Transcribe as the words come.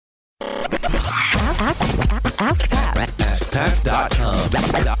AskPat.com.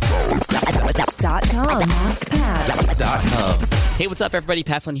 AskPat.com. Hey, what's up, everybody?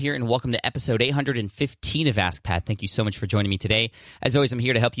 Pat Flynn here, and welcome to episode 815 of Ask Pat. Thank you so much for joining me today. As always, I'm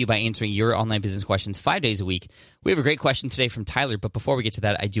here to help you by answering your online business questions 5 days a week. We have a great question today from Tyler, but before we get to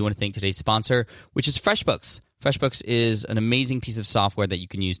that, I do want to thank today's sponsor, which is FreshBooks. FreshBooks is an amazing piece of software that you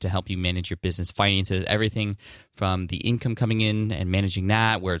can use to help you manage your business finances, everything from the income coming in and managing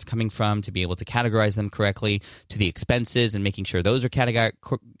that, where it's coming from, to be able to categorize them correctly, to the expenses and making sure those are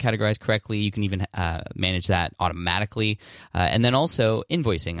categorized correctly. You can even manage that automatically. And then also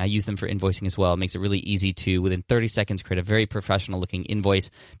invoicing. I use them for invoicing as well. It makes it really easy to, within 30 seconds, create a very professional-looking invoice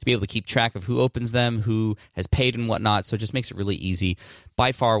to be able to keep track of who opens them, who has paid and whatnot. So it just makes it really easy.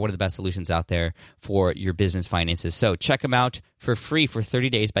 By far, one of the best solutions out there for your business finances. So check them out for free for 30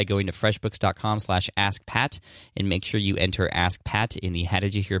 days by going to freshbooks.com/askpat and make sure you enter Ask Pat in the How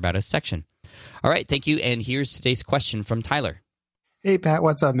Did You Hear About Us section. All right, thank you. And here's today's question from Tyler. Hey, Pat,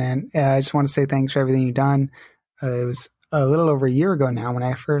 what's up, man? I just want to say thanks for everything you've done. It was a little over a year ago now when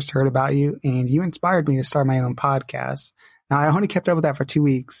I first heard about you, and you inspired me to start my own podcast. Now, I only kept up with that for 2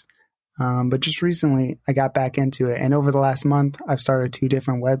 weeks. But just recently, I got back into it. And over the last month, I've started 2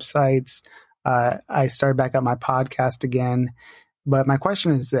 different websites. I started back up my podcast again. But my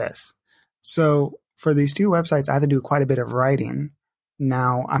question is this. So for these 2 websites, I had to do quite a bit of writing.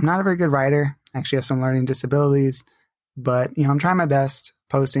 Now, I'm not a very good writer. I actually have some learning disabilities. But, I'm trying my best,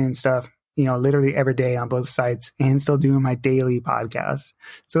 posting stuff, literally every day on both sites and still doing my daily podcast.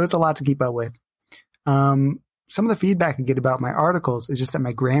 So it's a lot to keep up with. Some of the feedback I get about my articles is just that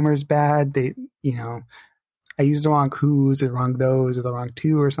my grammar is bad. I use the wrong who's or the wrong those or the wrong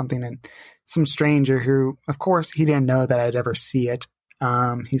to or something. And some stranger who, of course, he didn't know that I'd ever see it.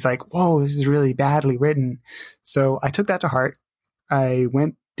 He's like, whoa, this is really badly written. So I took that to heart. I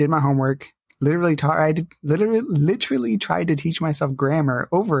did my homework, literally tried to teach myself grammar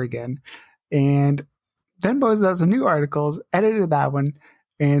over again. And then posted out some new articles, edited that one.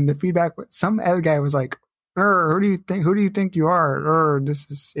 And the feedback, some other guy was like, who do you think you are? Are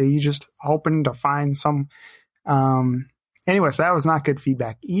you just hoping to find some, anyway, so that was not good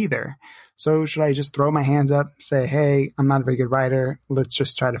feedback either. So should I just throw my hands up, say, hey, I'm not a very good writer. Let's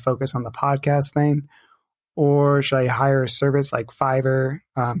just try to focus on the podcast thing. Or should I hire a service like Fiverr?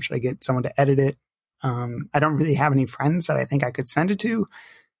 Should I get someone to edit it? I don't really have any friends that I think I could send it to.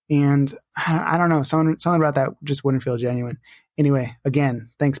 And I don't know, something about that just wouldn't feel genuine. Anyway, again,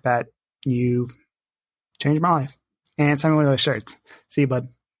 thanks, Pat. You've changed my life. And send me one of those shirts. See you, bud.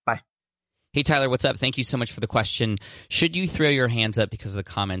 Bye. Hey, Tyler, what's up? Thank you so much for the question. Should you throw your hands up because of the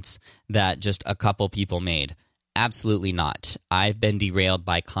comments that just a couple people made? Absolutely not. I've been derailed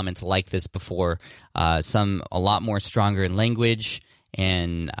by comments like this before, some a lot more stronger in language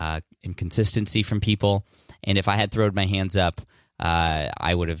and in consistency from people. And if I had thrown my hands up,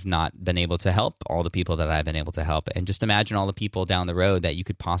 I would have not been able to help all the people that I've been able to help. And just imagine all the people down the road that you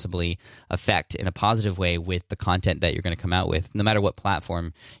could possibly affect in a positive way with the content that you're going to come out with, no matter what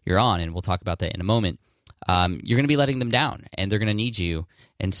platform you're on. And we'll talk about that in a moment. You're going to be letting them down, and they're going to need you.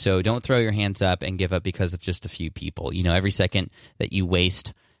 And so don't throw your hands up and give up because of just a few people. Every second that you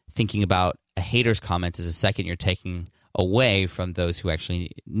waste thinking about a hater's comments is a second you're taking away from those who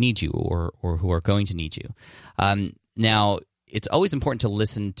actually need you or who are going to need you. Now, it's always important to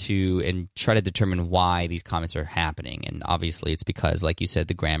listen to and try to determine why these comments are happening. And obviously it's because, like you said,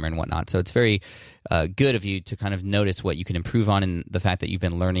 the grammar and whatnot. So it's very good of you to kind of notice what you can improve on and the fact that you've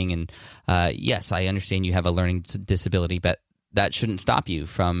been learning. And yes, I understand you have a learning disability, but that shouldn't stop you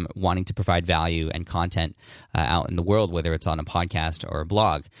from wanting to provide value and content out in the world, whether it's on a podcast or a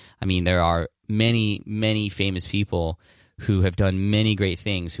blog. I mean, there are many, many famous people who have done many great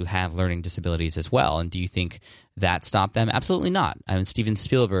things who have learning disabilities as well. And do you think that stopped them? Absolutely not. I mean, Steven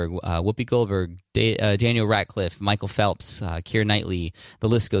Spielberg, Whoopi Goldberg, Daniel Radcliffe, Michael Phelps, Keira Knightley, the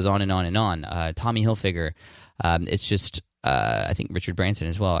list goes on and on and on. Tommy Hilfiger. It's just, I think Richard Branson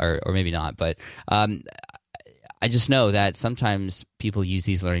as well, or maybe not. But I just know that sometimes people use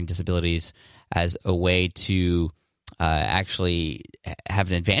these learning disabilities as a way to actually have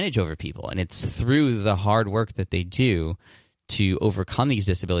an advantage over people. And it's through the hard work that they do to overcome these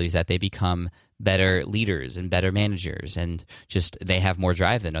disabilities that they become better leaders and better managers, and just they have more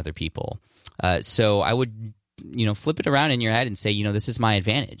drive than other people. So I would, flip it around in your head and say, this is my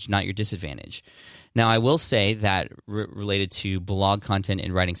advantage, not your disadvantage. Now, I will say that related to blog content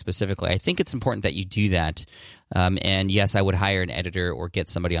and writing specifically, I think it's important that you do that. And yes, I would hire an editor or get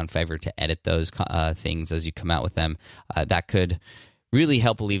somebody on Fiverr to edit those things as you come out with them. That could really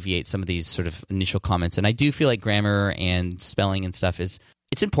help alleviate some of these sort of initial comments. And I do feel like grammar and spelling and stuff is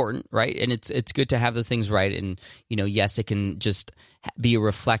it's important, right? And it's good to have those things right. And, yes, it can just be a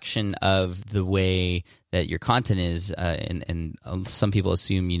reflection of the way that your content is. And some people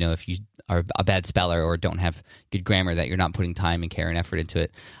assume, if you are a bad speller or don't have good grammar, that you're not putting time and care and effort into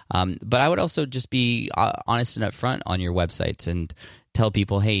it. But I would also just be honest and upfront on your websites and tell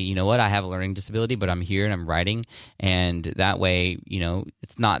people, hey, you know what? I have a learning disability, but I'm here and I'm writing. And that way,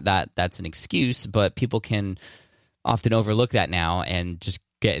 it's not that that's an excuse, but people can often overlook that now and just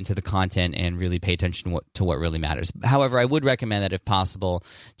get into the content and really pay attention to what really matters. However, I would recommend that if possible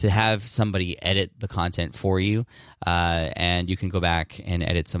to have somebody edit the content for you, and you can go back and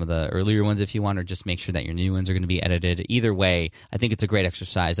edit some of the earlier ones if you want, or just make sure that your new ones are going to be edited. Either way, I think it's a great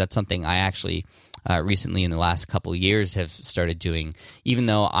exercise. That's something I actually recently in the last couple of years have started doing. Even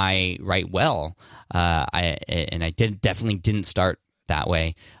though I write well, I definitely didn't start that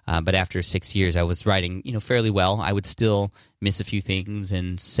way. But after 6 years, I was writing, fairly well. I would still miss a few things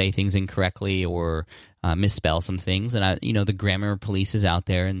and say things incorrectly or misspell some things. And the grammar police is out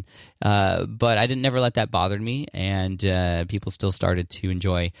there. And but I didn't never let that bother me, and people still started to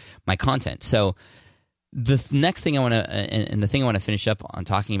enjoy my content. So the next thing I want to, and the thing I want to finish up on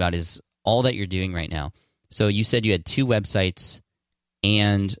talking about is all that you're doing right now. So you said you had 2 websites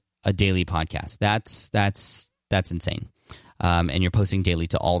and a daily podcast. That's insane. And you're posting daily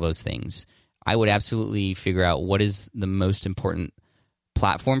to all those things. I would absolutely figure out what is the most important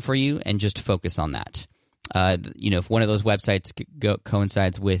platform for you and just focus on that. If one of those websites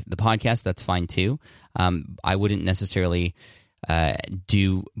coincides with the podcast, that's fine too. I wouldn't necessarily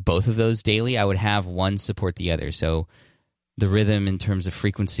do both of those daily. I would have one support the other. So the rhythm in terms of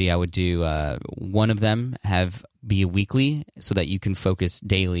frequency, I would do one of them be a weekly so that you can focus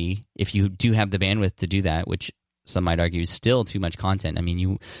daily if you do have the bandwidth to do that, which some might argue is still too much content. I mean,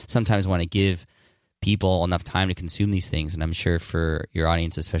 you sometimes want to give people enough time to consume these things, and I'm sure for your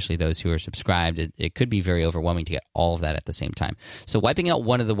audience, especially those who are subscribed, it could be very overwhelming to get all of that at the same time. So wiping out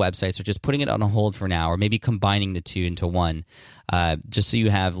one of the websites or just putting it on a hold for now, or maybe combining the 2 into one, just so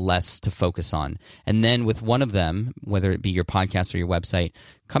you have less to focus on. And then with one of them, whether it be your podcast or your website,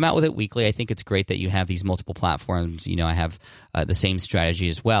 come out with it weekly. I think it's great that you have these multiple platforms. I have the same strategy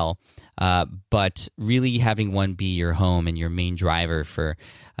as well. But really having one be your home and your main driver for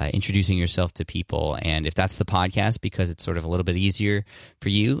introducing yourself to people. And if that's the podcast, because it's sort of a little bit easier for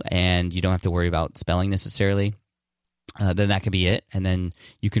you and you don't have to worry about spelling necessarily, then that could be it. And then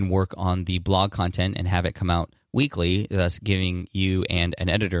you can work on the blog content and have it come out weekly, thus giving you and an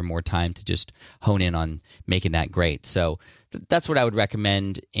editor more time to just hone in on making that great. So that's what I would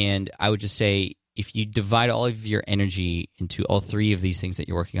recommend. And I would just say, if you divide all of your energy into all 3 of these things that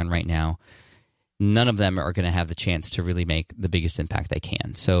you're working on right now, none of them are going to have the chance to really make the biggest impact they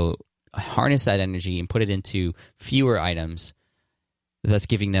can. So harness that energy and put it into fewer items, thus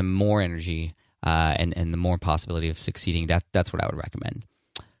giving them more energy and the more possibility of succeeding. That's what I would recommend.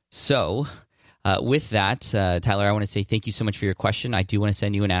 So with that, Tyler, I want to say thank you so much for your question. I do want to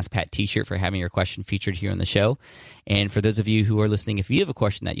send you an Ask Pat t-shirt for having your question featured here on the show. And for those of you who are listening, if you have a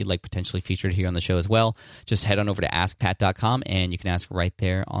question that you'd like potentially featured here on the show as well, just head on over to askpat.com and you can ask right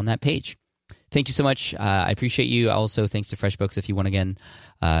there on that page. Thank you so much. I appreciate you. Also, thanks to FreshBooks. If you want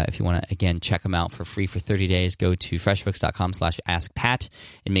to again check them out for free for 30 days, go to freshbooks.com/askpat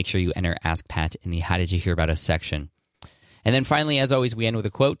and make sure you enter Ask Pat in the How Did You Hear About Us section. And then finally, as always, we end with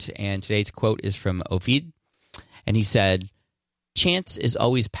a quote, and today's quote is from Ovid, and he said, "Chance is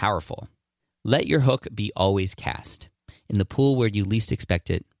always powerful. Let your hook be always cast. In the pool where you least expect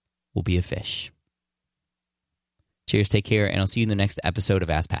it will be a fish." Cheers, take care, and I'll see you in the next episode of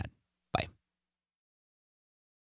Ask Pat.